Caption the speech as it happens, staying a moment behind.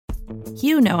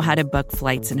You know how to book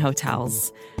flights and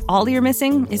hotels. All you're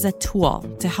missing is a tool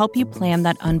to help you plan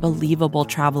that unbelievable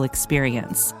travel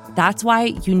experience. That's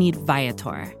why you need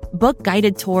Viator. Book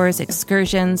guided tours,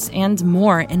 excursions, and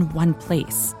more in one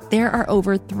place. There are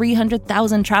over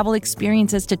 300,000 travel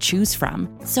experiences to choose from,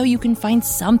 so you can find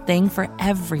something for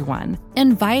everyone.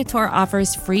 And Viator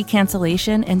offers free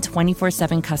cancellation and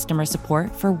 24/7 customer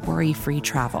support for worry-free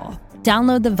travel.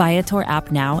 Download the Viator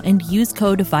app now and use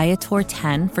code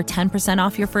Viator10 for 10%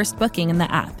 off your first booking in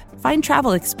the app. Find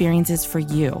travel experiences for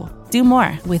you. Do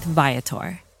more with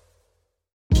Viator.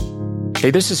 Hey,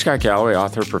 this is Scott Galloway,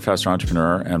 author, professor,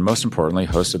 entrepreneur, and most importantly,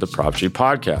 host of the Prop G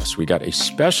podcast. We got a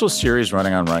special series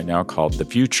running on right now called The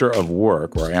Future of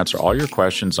Work, where I answer all your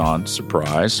questions on,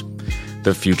 surprise,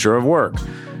 the future of work.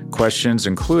 Questions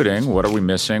including, what are we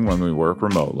missing when we work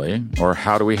remotely? Or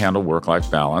how do we handle work-life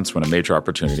balance when a major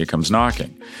opportunity comes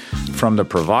knocking? From the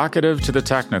provocative to the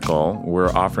technical, we're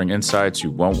offering insights you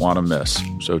won't want to miss.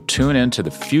 So tune in to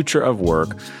The Future of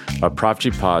Work, a Prop G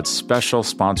Pod special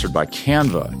sponsored by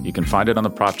Canva. You can find it on the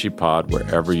Prop G Pod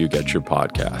wherever you get your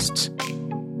podcasts.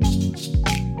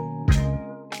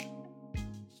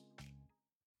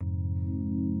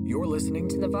 You're listening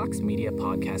to the Vox Media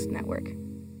Podcast Network.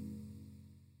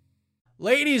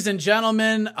 Ladies and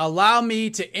gentlemen, allow me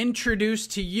to introduce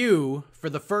to you, for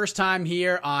the first time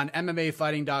here on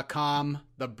MMAfighting.com,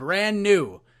 the brand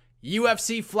new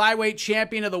UFC flyweight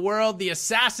champion of the world, the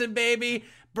assassin baby,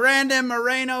 Brandon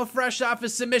Moreno, fresh off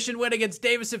his submission win against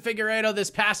Davison Figueiredo this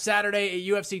past Saturday at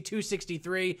UFC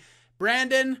 263.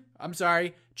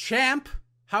 Champ,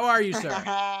 how are you, sir?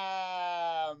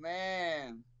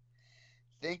 Man,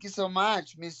 thank you so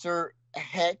much, Mr.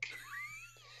 Heck,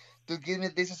 to give me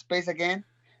this space again.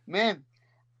 Man,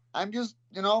 I'm just,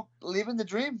 living the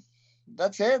dream.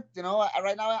 That's it.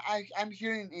 Right now I'm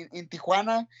here in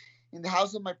Tijuana, in the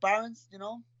house of my parents,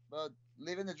 but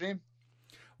living the dream.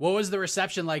 What was the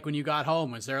reception like when you got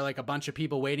home? Was there like a bunch of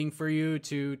people waiting for you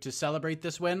to celebrate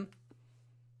this win?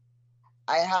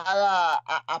 I had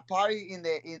a party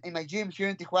in my gym here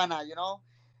in Tijuana,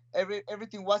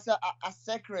 Everything was a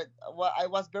secret. I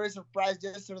was very surprised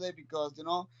yesterday because,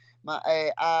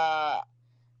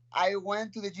 I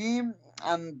went to the gym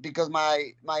and because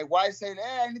my wife said,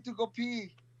 "Hey, I need to go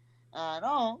pee."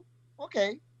 No,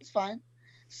 okay, it's fine.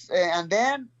 And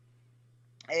then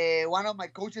one of my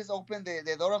coaches opened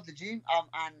the door of the gym,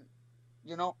 and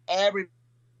everybody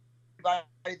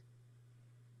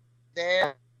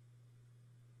there,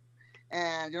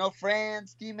 and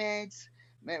friends, teammates.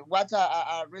 Man, what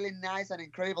a really nice and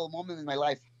incredible moment in my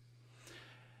life.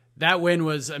 That win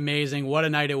was amazing. What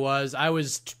a night it was. I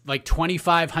was like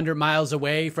 2,500 miles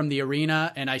away from the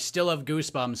arena, and I still have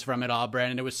goosebumps from it all,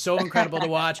 Brandon. It was so incredible to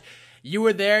watch. You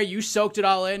were there. You soaked it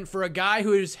all in. For a guy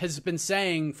who has been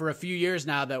saying for a few years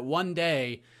now that one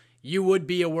day you would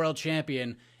be a world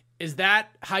champion, is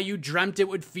that how you dreamt it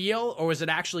would feel, or was it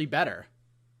actually better?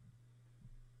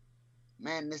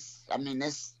 Man,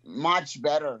 it's much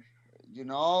better.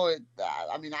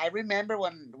 I remember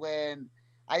when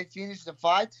I finished the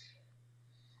fight,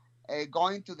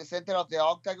 going to the center of the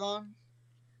octagon,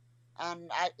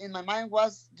 and in my mind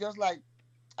was just like,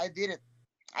 I did it,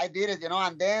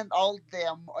 and then all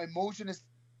the emotions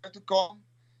started to come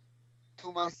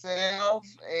to myself.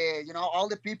 All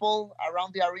the people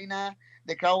around the arena,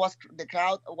 the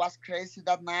crowd was crazy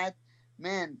that night.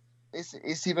 Man,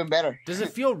 it's even better. Does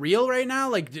it feel real right now?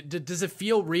 Like, does it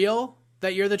feel real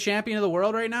that you're the champion of the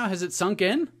world right now? Has it sunk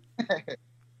in?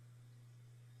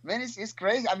 Man, it's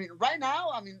crazy. Right now,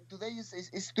 today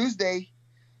is Tuesday.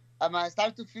 I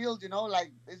start to feel,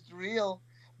 like it's real.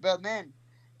 But man,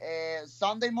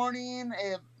 Sunday morning,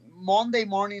 Monday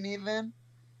morning even,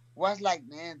 was like,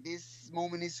 man, this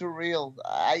moment is surreal.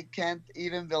 I can't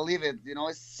even believe it.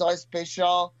 It's so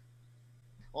special.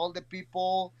 All the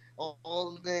people,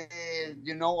 all the,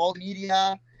 all the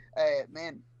media,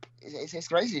 man, it's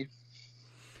crazy.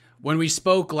 When we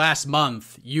spoke last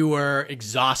month, you were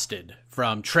exhausted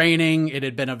from training. It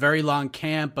had been a very long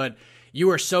camp, but you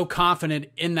were so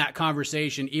confident in that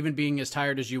conversation, even being as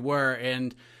tired as you were.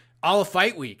 And all of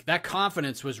fight week, that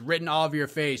confidence was written all over your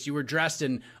face. You were dressed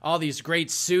in all these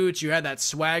great suits. You had that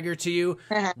swagger to you.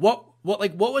 What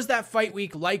was that fight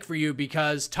week like for you?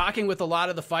 Because talking with a lot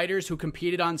of the fighters who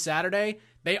competed on Saturday,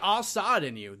 they all saw it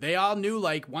in you. They all knew,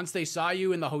 like, once they saw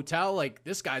you in the hotel, like,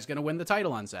 this guy's going to win the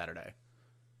title on Saturday.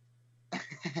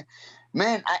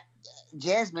 Man,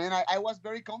 I was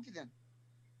very confident,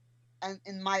 and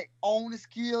in my own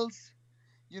skills,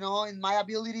 in my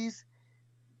abilities.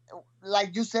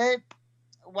 Like you said,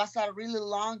 was a really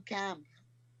long camp,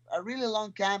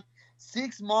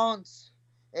 6 months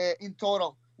in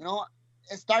total.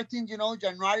 starting,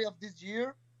 January of this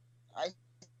year, I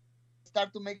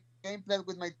start to make gameplay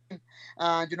with my team.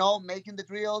 Making the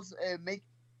drills, make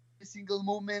every single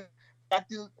movement,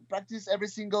 practice every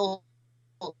single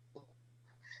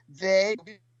day.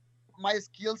 My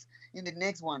skills in the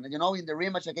next one, in the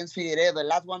rematch against Figueiredo. The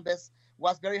last one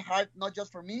was very hard, not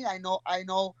just for me. I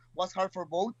know was hard for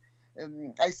both.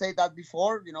 I said that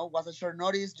before, was a short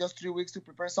notice, just 3 weeks to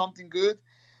prepare something good.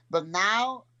 But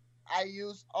now I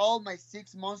use all my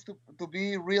 6 months to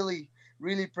be really,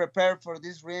 really prepared for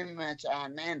this rematch.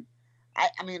 And man,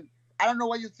 I mean, I don't know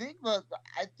what you think, but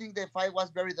I think the fight was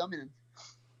very dominant.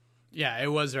 Yeah,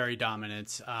 it was very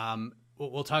dominant.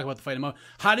 We'll talk about the fight in a moment.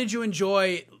 How did you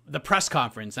enjoy the press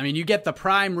conference? I mean, you get the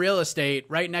prime real estate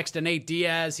right next to Nate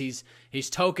Diaz. He's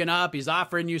token up. He's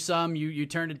offering you some. You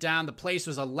turned it down. The place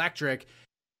was electric.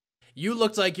 You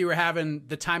looked like you were having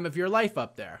the time of your life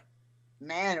up there.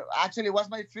 Man, actually, it was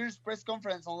my first press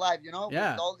conference on live,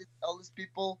 Yeah. With all these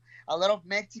people, a lot of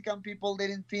Mexican people there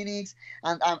in Phoenix,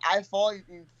 and I fought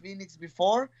in Phoenix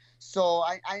before, so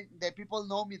the people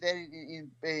know me there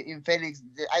in Phoenix.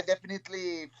 I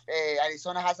definitely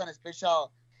Arizona has a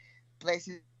special place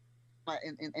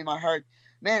in my heart.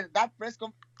 Man, that press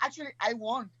conference, actually, I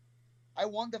won. I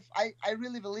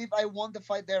really believe I won the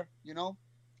fight there.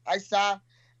 I saw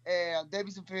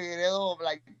Davison Figueiredo,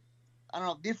 like, I don't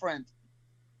know, different,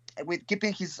 with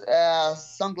keeping his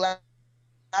sunglasses,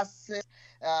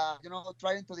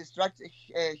 trying to distract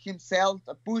himself,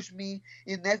 push me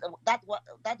in that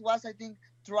was, I think,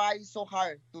 try so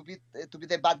hard to be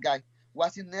the bad guy.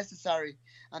 Wasn't necessary,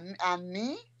 and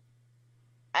me,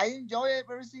 I enjoy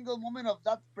every single moment of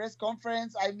that press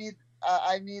conference. I meet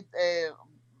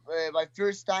my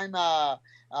first time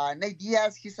Nate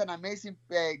Diaz. He's an amazing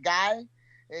guy.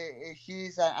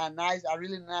 He's a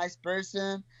really nice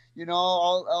person.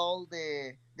 All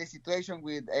the situation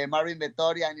with Marvin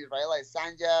Vettori and Israel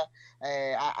Adesanya.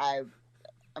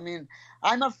 I mean,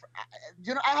 I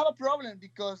have a problem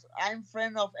because I'm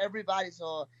friend of everybody.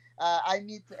 So I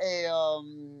meet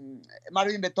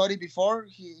Marvin Vettori before.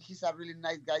 He's a really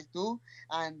nice guy too.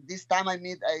 And this time I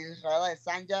meet Israel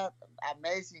Adesanya,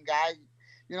 amazing guy.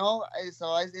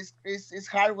 So it's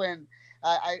hard when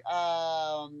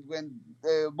when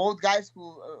both guys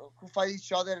who fight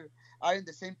each other are in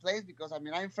the same place, because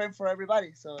I'm friend for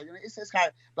everybody. So it's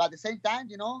hard, but at the same time,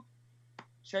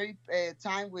 sharing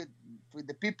time with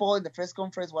the people in the press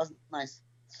conference was nice.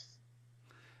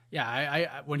 Yeah,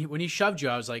 I when he shoved you,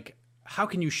 I was like, how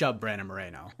can you shove Brandon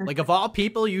Moreno? Like, of all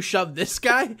people, you shoved this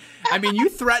guy? I mean, you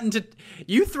threatened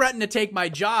to take my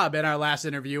job in our last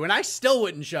interview, and I still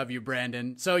wouldn't shove you,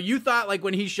 Brandon. So you thought, like,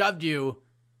 when he shoved you,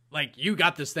 like, you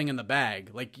got this thing in the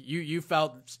bag. Like, you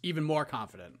felt even more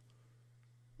confident.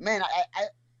 Man,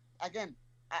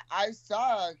 I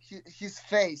saw his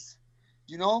face,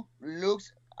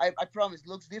 looks, I promise,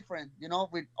 looks different,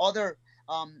 with other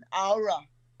aura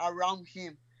around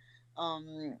him.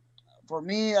 For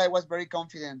me, I was very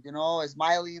confident,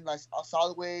 smiling as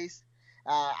always.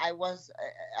 I was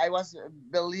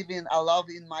believing a lot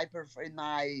in my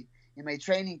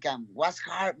training camp. Was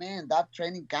hard, man. That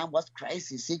training camp was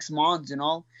crazy. 6 months,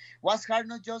 was hard,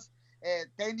 not just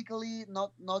technically,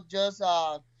 not just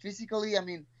physically. I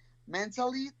mean,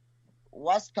 mentally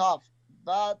was tough,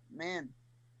 but man,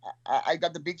 I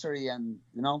got the victory, and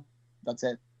that's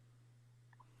it.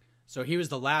 So he was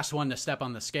the last one to step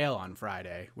on the scale on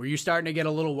Friday. Were you starting to get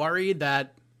a little worried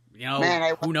that,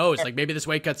 man, who knows, like, maybe this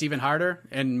weight cut's even harder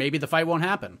and maybe the fight won't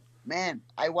happen? Man,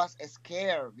 I was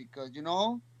scared because,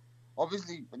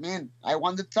 obviously, man, I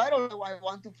want the title. I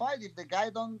want to fight. If the guy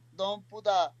don't put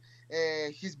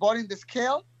his body in the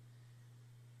scale,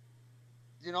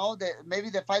 maybe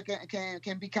the fight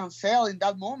can be canceled in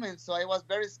that moment. So I was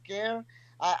very scared.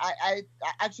 I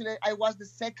actually was the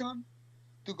second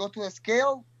to go to the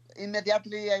scale.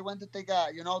 Immediately I went to take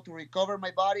to recover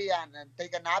my body and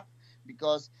take a nap,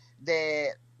 because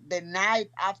the night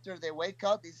after the weight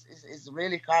cut is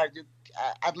really hard.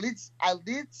 At least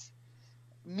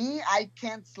me, I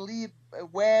can't sleep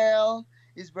well.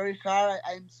 It's very hard.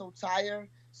 I'm so tired.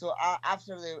 So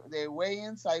after the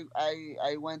weigh-ins,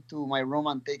 I went to my room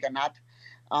and take a nap.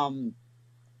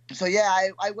 So yeah,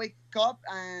 I wake up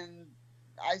and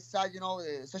I saw,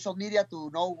 the social media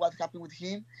to know what happened with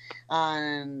him.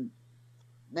 And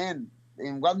man,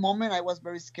 in one moment I was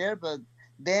very scared, but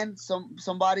then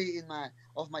somebody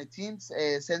of my teams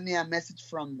sent me a message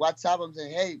from WhatsApp and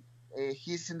saying, hey,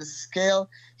 he's in the scale,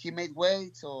 he made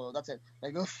weight, so that's it.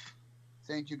 Like, oof,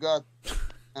 thank you, God.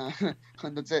 And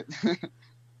that's it.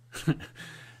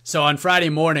 So on Friday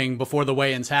morning, before the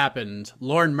weigh-ins happened,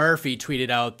 Lauren Murphy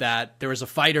tweeted out that there was a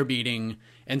fighter meeting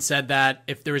and said that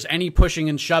if there was any pushing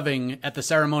and shoving at the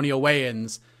ceremonial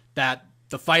weigh-ins, that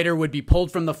the fighter would be pulled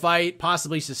from the fight,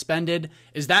 possibly suspended.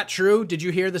 Is that true? Did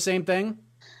you hear the same thing?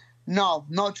 No,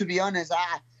 to be honest,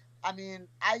 I mean,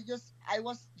 I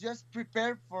was just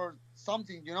prepared for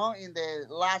something, in the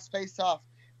last face-off,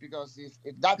 because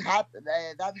if that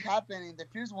happened in the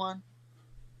first one,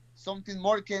 something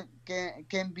more can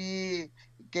be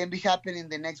happening in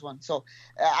the next one. So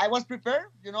I was prepared,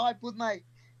 I put my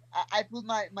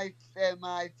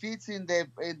feet in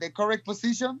the correct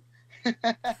position.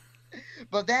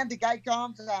 But then the guy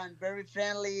comes and very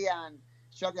friendly and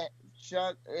shook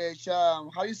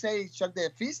how you say, shook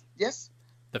the fist? Yes,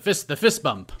 the fist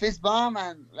bump. Fist bump,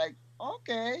 and like,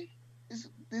 okay,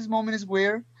 this moment is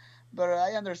weird, but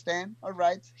I understand. All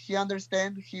right, he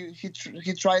understand.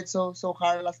 He tried so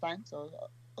hard last time, so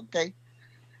okay.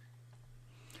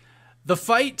 The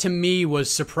fight to me was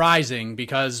surprising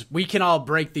because we can all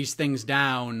break these things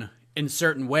down in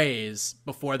certain ways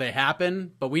before they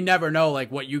happen, but we never know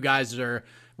like what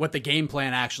the game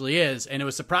plan actually is. And it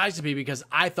was surprising to me because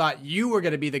I thought you were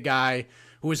going to be the guy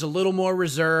who was a little more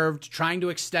reserved, trying to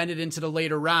extend it into the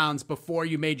later rounds before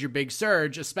you made your big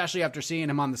surge, especially after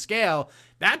seeing him on the scale.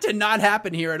 That did not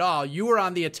happen here at all. You were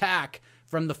on the attack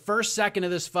from the first second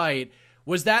of this fight.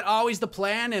 Was that always the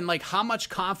plan? And like, how much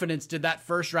confidence did that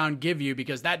first round give you?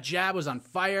 Because that jab was on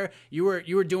fire. You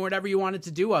were doing whatever you wanted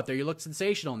to do out there. You looked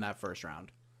sensational in that first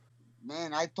round.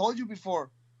 Man, I told you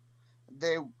before,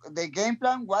 the game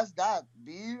plan was that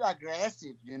be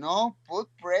aggressive, put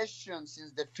pressure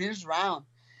since the first round.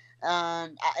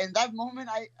 And in that moment,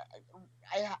 I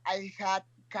had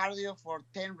cardio for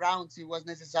 10 rounds. It was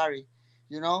necessary,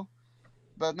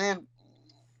 But man,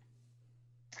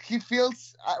 he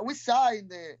feels. We saw in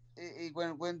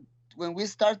when we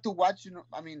start to watch,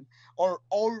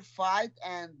 our fight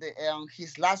and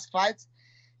his last fight,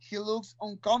 he looks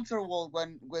uncomfortable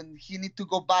when he need to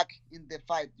go back in the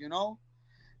fight,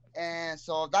 And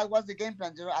so that was the game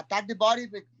plan, attack the body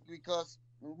because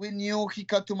we knew he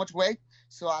cut too much weight.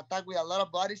 So attack with a lot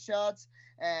of body shots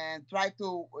and try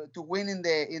to win in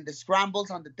the scrambles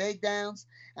and the takedowns.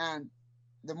 And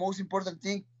the most important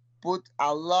thing, put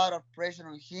a lot of pressure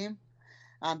on him.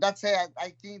 And that's it.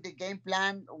 I think the game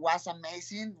plan was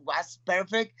amazing, was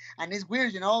perfect. And it's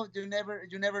weird, you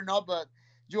never know, but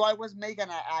you always make a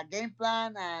game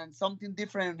plan and something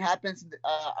different happens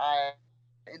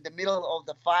in the middle of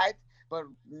the fight. But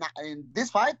in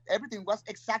this fight, everything was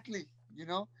exactly,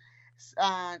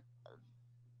 And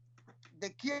the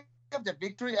key of the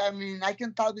victory, I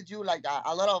can talk with you like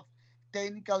a lot of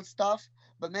technical stuff,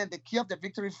 but man, the key of the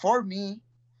victory for me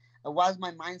was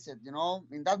my mindset.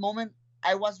 In that moment,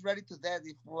 I was ready to death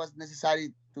if it was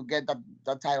necessary to get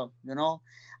that title.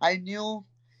 I knew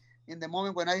in the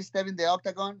moment when I stepped in the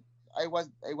octagon, I was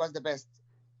the best.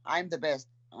 I'm the best,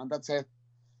 and that's it.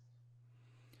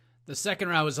 The second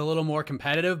round was a little more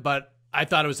competitive, but I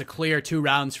thought it was a clear 2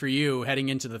 rounds for you heading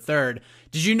into the third.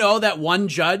 Did you know that one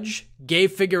judge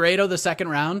gave Figueiredo the second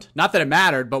round? Not that it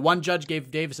mattered, but one judge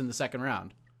gave Davison the second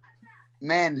round.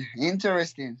 Man,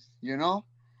 interesting.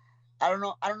 I don't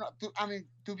know.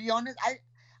 To be honest,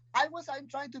 I'm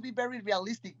trying to be very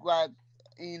realistic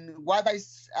in what I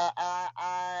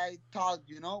talk,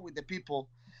 with the people.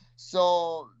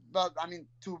 So, but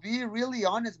to be really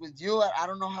honest with you, I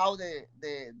don't know how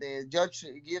the judge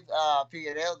give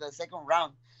Figueiredo the second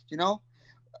round.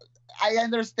 I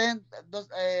understand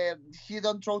he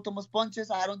don't throw too much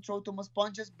punches. I don't throw too much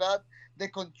punches, but the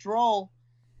control,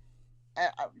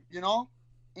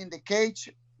 in the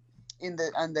cage, in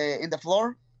the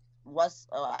floor was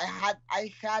I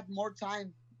had more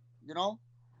time,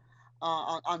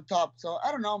 on top. So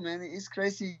I don't know, man. It's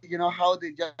crazy, how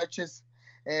the judges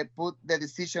put the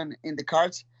decision in the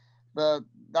cards, but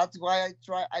that's why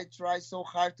I try so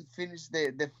hard to finish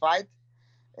the fight,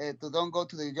 to don't go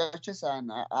to the judges,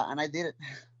 and I did it.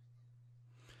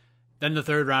 Then the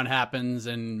third round happens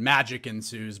and magic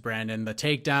ensues, Brandon. The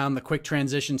takedown, the quick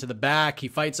transition to the back. He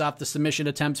fights off the submission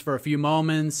attempts for a few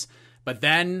moments, but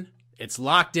then it's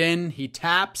locked in. He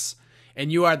taps,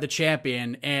 and you are the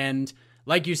champion. And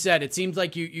like you said, it seems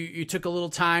like you took a little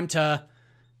time to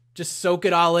just soak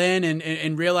it all in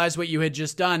and realize what you had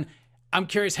just done. I'm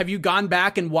curious, have you gone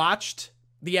back and watched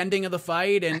the ending of the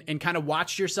fight and kind of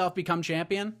watched yourself become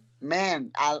champion?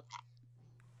 Man,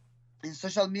 in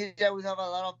social media, we have a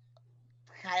lot of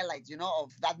highlights,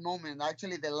 of that moment.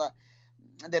 Actually, the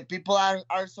people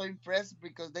are so impressed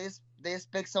because they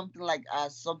expect something like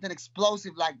something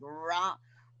explosive, like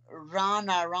run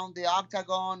around the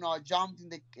octagon or jump to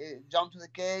the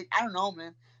cage. I don't know,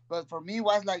 man. But for me, it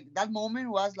was like that moment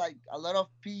was like a lot of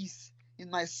peace in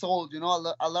my soul, you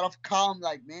know, a lot of calm.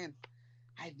 Like, man,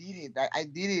 I did it. I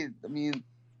did it. I mean,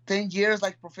 10 years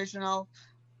like professional,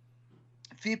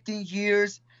 15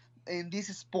 years in this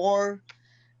sport,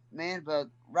 man. But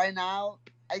right now,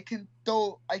 I can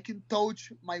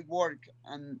touch my work,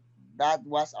 and that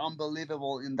was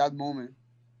unbelievable in that moment.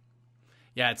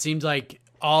 Yeah, it seemed like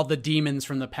all the demons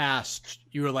from the past,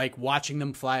 you were like watching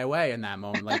them fly away in that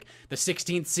moment. Like the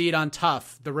 16th seed on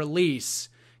Tough, the release,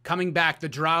 coming back, the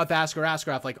draw with Askar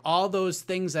Askarov, like all those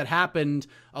things that happened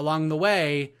along the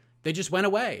way, they just went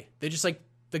away. They just like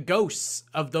the ghosts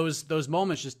of those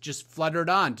moments just fluttered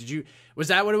on. Was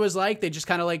that what it was like? They just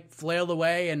kind of like flailed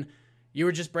away and you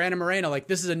were just Brandon Moreno. Like,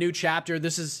 this is a new chapter.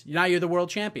 Now you're the world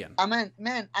champion. I mean,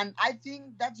 man, and I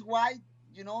think that's why,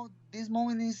 you know, this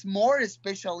moment is more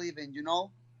special even, you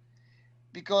know,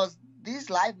 because this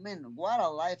life, man, what a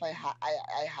life I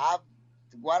have,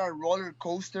 what a roller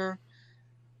coaster,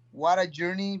 what a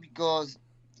journey. Because,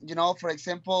 you know, for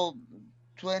example,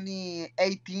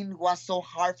 2018 was so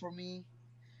hard for me.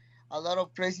 A lot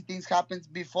of crazy things happened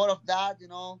before of that, you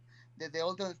know. The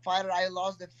Ultimate Fighter, I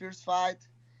lost the first fight,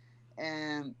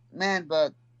 and man,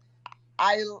 but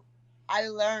I I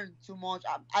learned too much.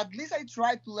 At least I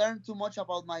tried to learn too much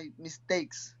about my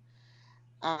mistakes.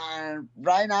 And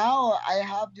right now I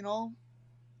have, you know,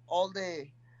 all the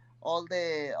all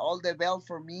the belt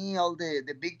for me, all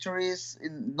the victories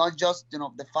in not just, you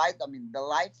know, the fight. I mean, the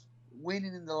life,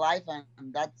 winning in the life,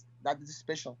 and that is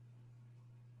special.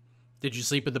 Did you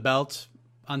sleep with the belt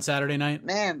on Saturday night?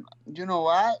 Man, you know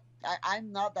what?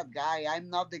 I'm not that guy. I'm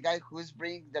not the guy who's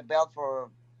bringing the belt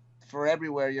for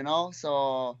everywhere, you know.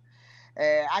 So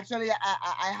actually,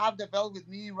 I have the belt with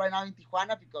me right now in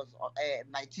Tijuana because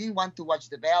my team want to watch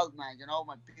the belt. My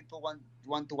people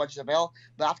want to watch the belt.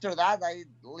 But after that, I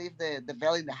leave the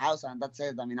belt in the house, and that's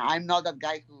it. I mean, I'm not that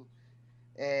guy who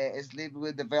sleep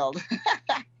with the belt.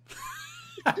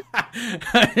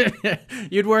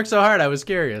 You'd work so hard. I was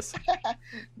curious.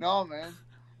 No, man.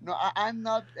 No, I'm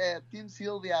not Team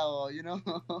Sylvia, or, you know.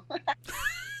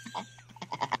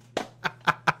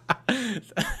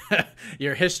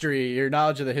 Your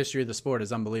knowledge of the history of the sport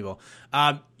is unbelievable.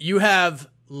 You have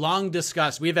long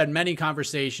discussed, we've had many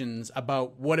conversations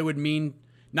about what it would mean,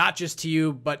 not just to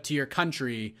you, but to your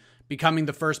country, becoming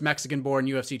the first Mexican-born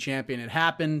UFC champion. It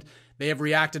happened. They have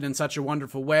reacted in such a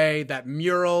wonderful way. That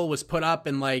mural was put up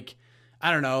in 8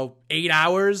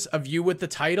 hours of you with the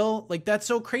title. Like, that's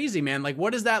so crazy, man. Like,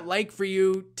 what is that like for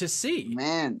you to see?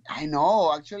 Man, I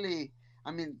know. Actually,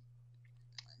 I mean,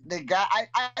 the guy,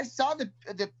 I saw the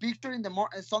picture in the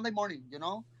Sunday morning, you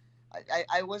know.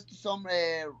 I was to some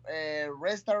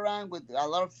restaurant with a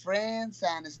lot of friends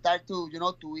and start to, you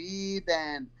know, to eat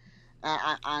and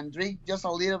drink just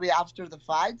a little bit after the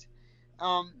fight.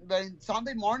 But in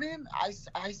Sunday morning,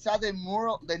 I saw the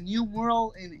new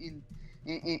mural in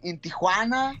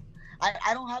Tijuana.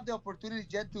 I don't have the opportunity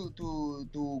yet to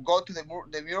go to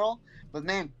the mural, but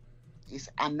man, it's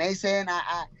amazing.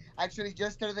 I actually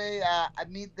yesterday I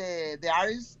meet the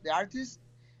artist.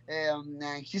 And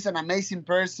he's an amazing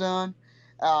person.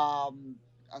 And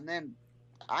then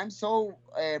I'm so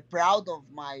proud of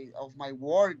my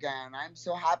work, and I'm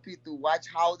so happy to watch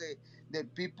how the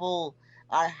people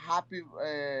are happy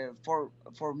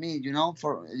for me. You know,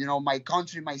 for my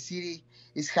country, my city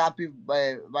is happy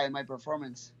by my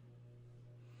performance.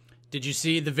 Did you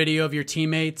see the video of your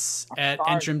teammates at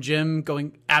Entrim Gym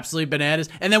going absolutely bananas?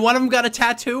 And then one of them got a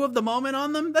tattoo of the moment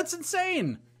on them? That's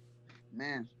insane.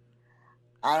 Man,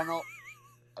 I don't know.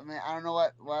 I mean, I don't know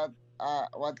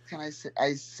what can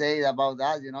I say about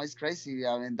that? You know, it's crazy.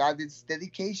 I mean, that is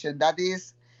dedication. That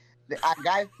is a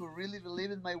guy who really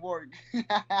believes in my work.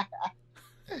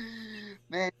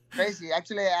 Man, crazy.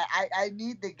 Actually, I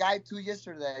meet the guy too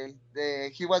yesterday.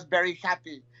 He was very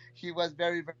happy. He was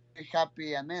very, very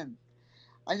happy. And man,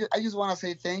 I just want to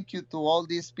say thank you to all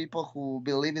these people who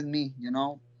believe in me. You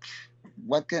know,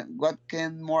 what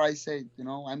can more I say? You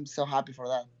know, I'm so happy for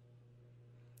that.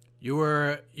 You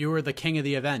were the king of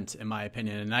the event, in my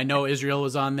opinion. And I know Israel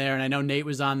was on there, and I know Nate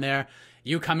was on there.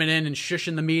 You coming in and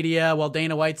shushing the media while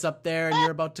Dana White's up there, and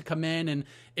you're about to come in, and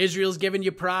Israel's giving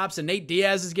you props, and Nate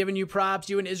Diaz is giving you props.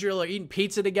 You and Israel are eating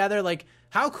pizza together. Like,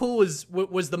 how cool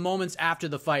was the moments after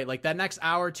the fight? Like, that next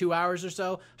hour, 2 hours or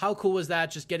so, how cool was that,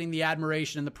 just getting the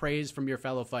admiration and the praise from your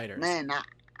fellow fighters? Man,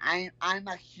 I'm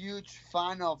a huge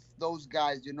fan of those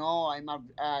guys. You know, I'm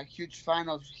a huge fan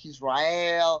of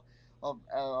Israel,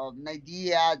 of Nate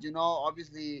Diaz, you know,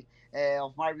 obviously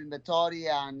of Marvin Vettori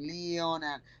and Leon.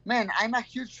 And man, I'm a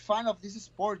huge fan of this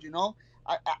sport, you know.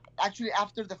 I actually,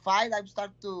 after the fight, I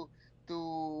start to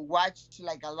to watch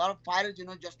like a lot of fighters.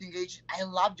 Justin Gage. I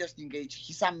love Justin Gage.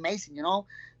 He's amazing.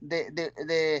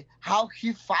 The how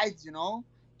he fights.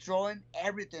 Throwing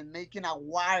everything, making a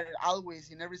war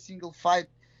always in every single fight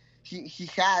he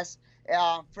has.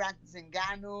 Francis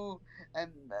Ngannou,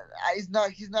 and he's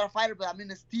not a fighter, but I mean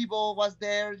Steve-O was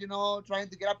there, trying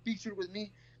to get a picture with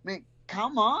me. I mean,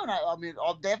 come on, I mean,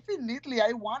 definitely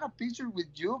I want a picture with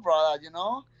you, brother.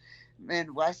 Man,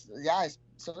 it's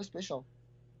so special.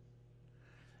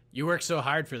 You worked so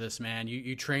hard for this, man.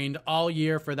 You trained all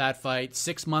year for that fight,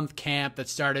 6-month camp that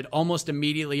started almost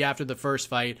immediately after the first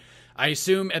fight. I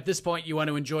assume at this point you want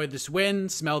to enjoy this win,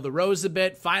 smell the rose a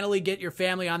bit, finally get your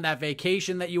family on that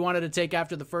vacation that you wanted to take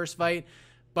after the first fight.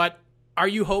 But are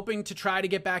you hoping to try to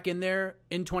get back in there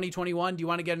in 2021? Do you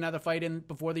want to get another fight in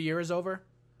before the year is over?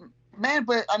 Man,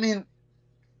 but I mean,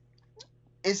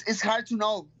 it's hard to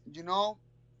know,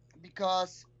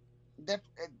 because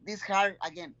this hard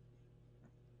again.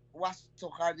 Was so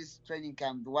hard. This training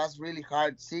camp was really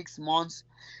hard. 6 months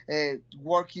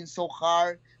working so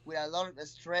hard with a lot of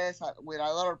stress, with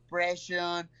a lot of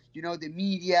pressure. The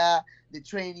media, the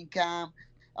training camp.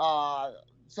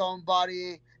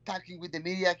 Somebody talking with the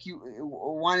media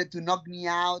wanted to knock me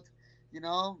out.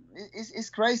 It's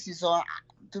crazy. So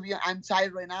I'm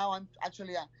tired right now.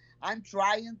 I'm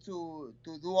trying to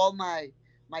do all my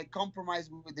compromise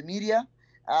with the media,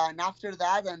 and after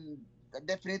that, and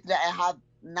definitely I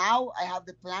have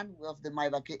the plan of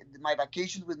my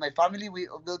vacations with my family.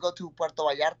 We'll go to Puerto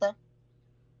Vallarta,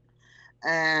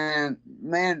 and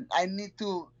man, I need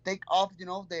to take off,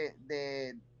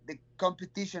 the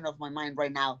competition of my mind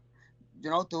right now,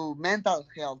 to mental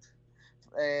health.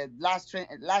 Last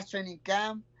training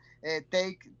camp,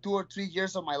 take 2 or 3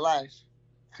 years of my life.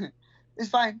 It's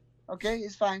fine. Okay,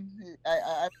 it's fine.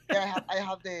 I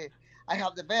have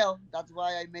the veil. That's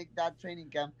why I make that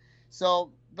training camp.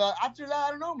 So, but after that,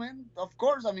 I don't know, man. Of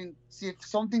course, I mean, see if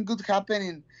something good happen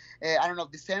in, I don't know,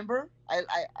 December.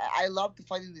 I love to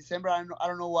fight in December. I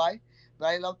don't know why, but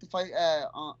I love to fight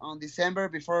on December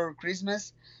before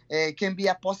Christmas. Can be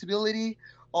a possibility,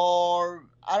 or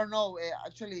I don't know.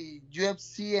 Actually,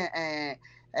 UFC and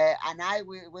I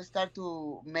we start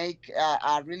to make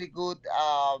a really good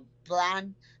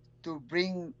plan to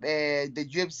bring the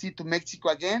UFC to Mexico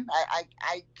again.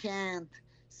 I can't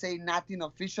say nothing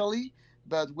officially,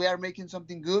 but we are making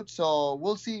something good. So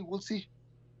we'll see.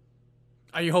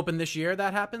 Are you hoping this year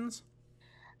that happens?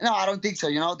 No, I don't think so.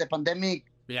 The pandemic,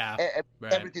 Yeah,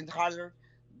 right. Everything's harder.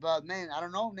 But man, I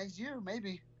don't know. Next year,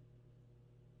 maybe.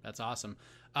 That's awesome.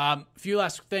 A few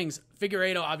last things.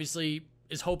 Figueiredo obviously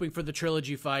is hoping for the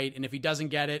trilogy fight, and if he doesn't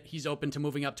get it, he's open to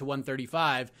moving up to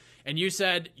 135. And you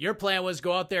said your plan was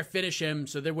go out there, finish him,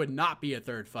 so there would not be a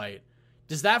third fight.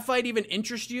 Does that fight even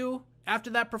interest you after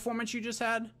that performance you just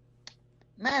had?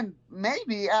 Man,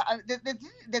 maybe.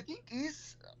 The thing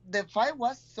is, the fight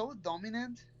was so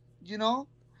dominant,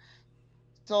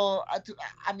 So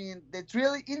I mean, the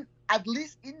really at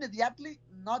least immediately,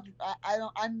 not.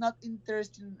 I'm not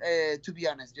interested. To be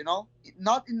honest,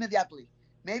 not immediately.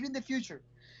 Maybe in the future.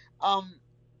 Um,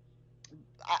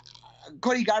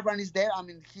 Cody Garbrandt is there. I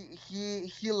mean,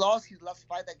 he lost his last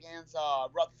fight against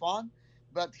Rod Font,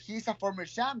 but he's a former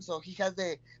champ, so he has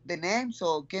the name,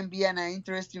 so can be an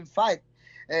interesting fight.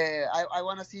 I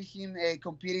want to see him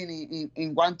competing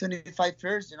in 125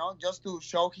 first, just to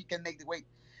show he can make the weight.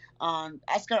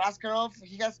 Askar Askarov,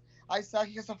 I saw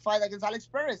he has a fight against Alex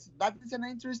Perez. That is an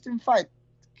interesting fight.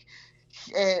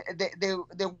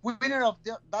 The winner of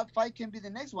that fight can be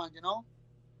the next one,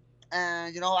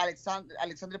 And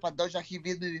Alexandre Pantoja, he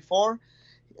beat me before.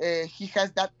 He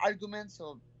has that argument,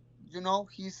 so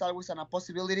he's always a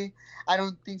possibility. I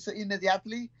don't think so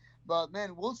immediately, but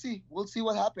man, we'll see. We'll see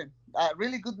what happens.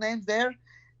 Really good names there,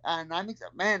 and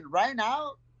man, right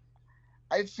now,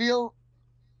 I feel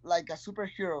like a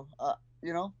superhero.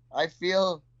 I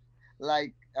feel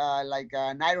like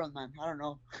an Iron Man. I don't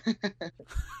know.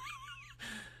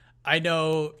 I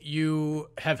know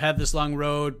you have had this long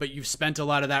road, but you've spent a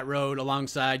lot of that road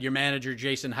alongside your manager,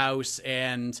 Jason House,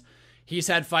 and he's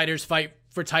had fighters fight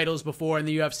for titles before in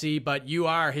the UFC, but you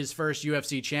are his first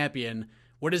UFC champion.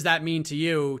 What does that mean to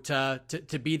you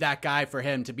to be that guy for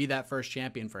him, to be that first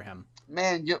champion for him?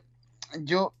 Man,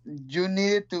 you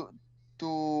needed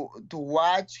to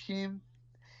watch him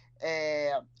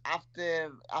after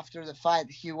the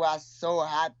fight. He was so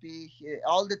happy.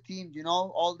 All the team,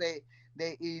 all the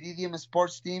Iridium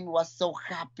Sports team was so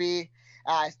happy.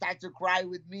 Started to cry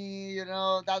with me.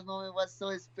 That moment was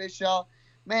so special.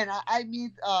 Man, I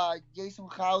meet Jason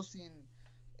House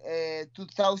in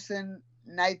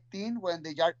 2019 when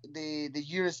the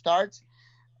year starts.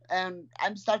 and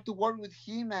I'm start to work with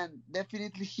him, and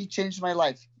definitely he changed my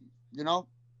life. You know,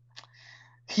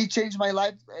 he changed my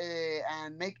life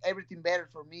and make everything better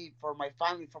for me, for my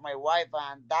family, for my wife,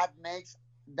 and that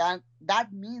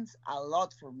means a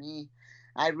lot for me.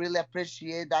 I really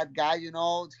appreciate that guy. You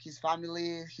know, his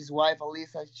family, his wife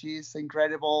Alisa, she's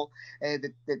incredible.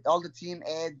 All the team,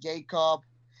 Ed, Jacob,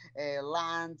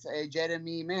 Lance,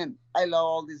 Jeremy, man, I love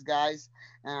all these guys,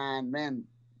 and man,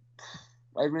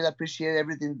 I really appreciate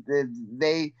everything that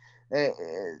they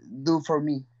do for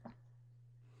me.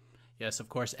 Yes, of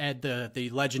course, Ed, the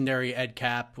legendary Ed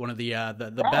Cap, one of the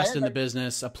best in the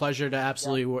business. A pleasure to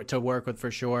absolutely to work with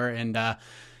for sure. And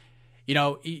you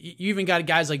know, you even got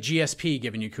guys like GSP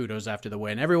giving you kudos after the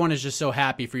win. Everyone is just so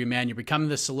happy for you, man. You're becoming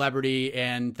this celebrity,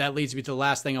 and that leads me to the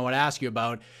last thing I want to ask you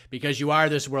about, because you are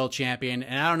this world champion.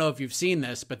 And I don't know if you've seen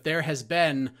this, but there has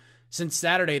been since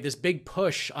Saturday this big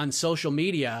push on social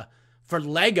media for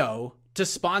Lego to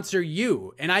sponsor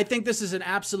you, and I think this is an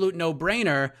absolute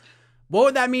no-brainer. What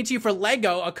would that mean to you for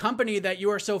Lego, a company that you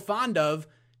are so fond of,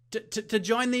 to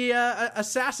join the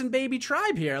Assassin Baby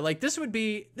tribe here? Like, this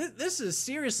is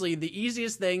seriously the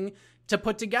easiest thing to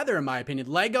put together, in my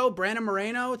opinion. Lego, Brandon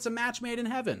Moreno, it's a match made in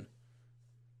heaven.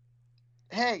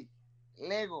 Hey,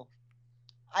 Lego,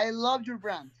 I love your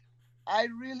brand. I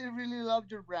really, really love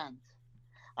your brand.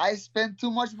 I spent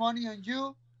too much money on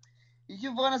you. If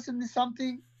you want to send me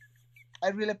something, I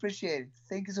really appreciate it.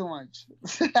 Thank you so much.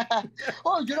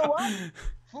 Oh, you know what?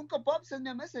 Funko Pop sent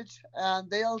me a message, and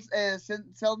they'll send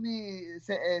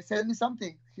me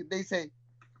something. They say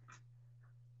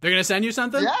they're gonna send you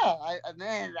something. Yeah,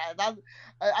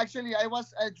 actually, I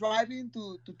was driving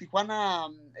to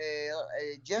Tijuana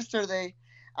yesterday,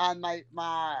 and my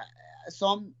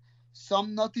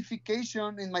some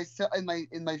notification in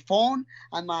my phone,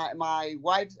 and my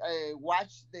wife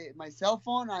watched my cell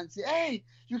phone and say, "Hey,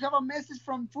 you have a message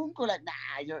from Funko." Like,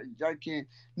 nah, you're kidding.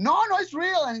 No, it's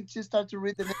real. And she started to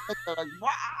read the message. I'm like,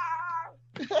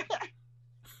 wow.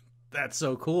 That's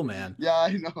so cool, man. Yeah,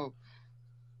 I know.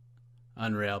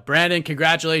 Unreal. Brandon,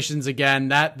 congratulations again.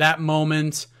 That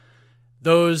moment,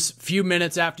 those few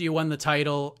minutes after you won the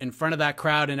title in front of that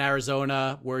crowd in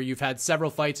Arizona, where you've had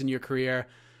several fights in your career,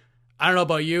 I don't know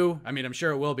about you. I mean, I'm sure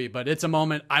it will be, but it's a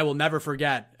moment I will never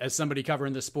forget as somebody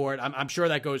covering the sport. I'm sure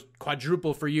that goes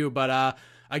quadruple for you. But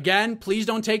again, please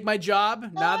don't take my job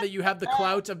now that you have the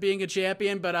clout of being a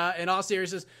champion. But in all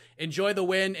seriousness, enjoy the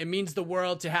win. It means the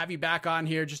world to have you back on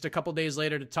here just a couple days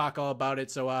later to talk all about it.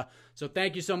 So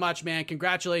thank you so much, man.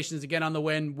 Congratulations again on the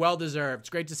win. Well deserved. It's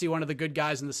great to see one of the good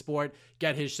guys in the sport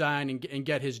get his shine and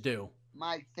get his due.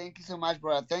 Mike, thank you so much,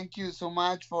 brother. Thank you so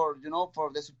much for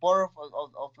the support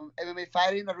of MMA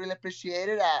fighting. I really appreciate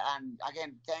it. And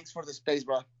again, thanks for the space,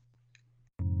 bro.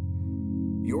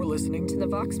 You're listening to the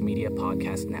Vox Media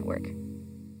Podcast Network.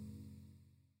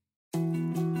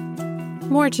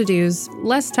 More to-dos,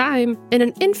 less time, and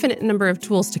an infinite number of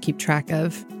tools to keep track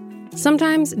of.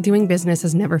 Sometimes doing business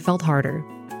has never felt harder,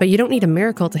 but you don't need a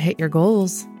miracle to hit your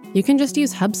goals. You can just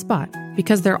use HubSpot,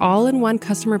 because their all-in-one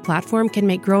customer platform can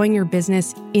make growing your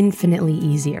business infinitely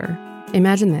easier.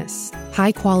 Imagine this: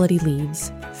 high-quality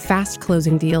leads, fast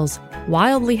closing deals,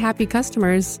 wildly happy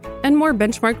customers, and more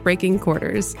benchmark-breaking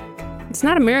quarters. It's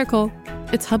not a miracle,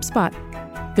 it's HubSpot.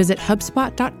 Visit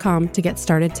HubSpot.com to get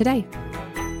started today.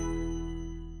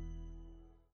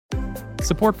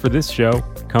 Support for this show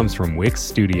comes from Wix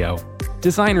Studio.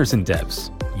 Designers and devs,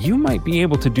 you might be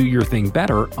able to do your thing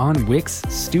better on Wix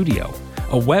Studio,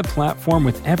 a web platform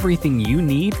with everything you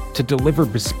need to deliver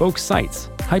bespoke sites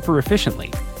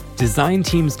hyper-efficiently. Design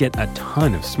teams get a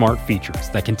ton of smart features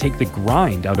that can take the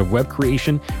grind out of web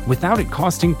creation without it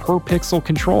costing per pixel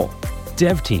control.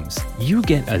 Dev teams, you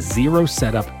get a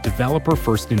zero-setup,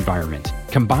 developer-first environment,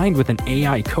 combined with an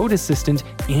AI code assistant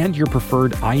and your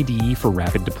preferred IDE for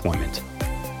rapid deployment.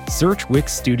 Search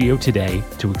Wix Studio today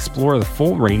to explore the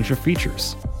full range of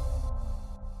features.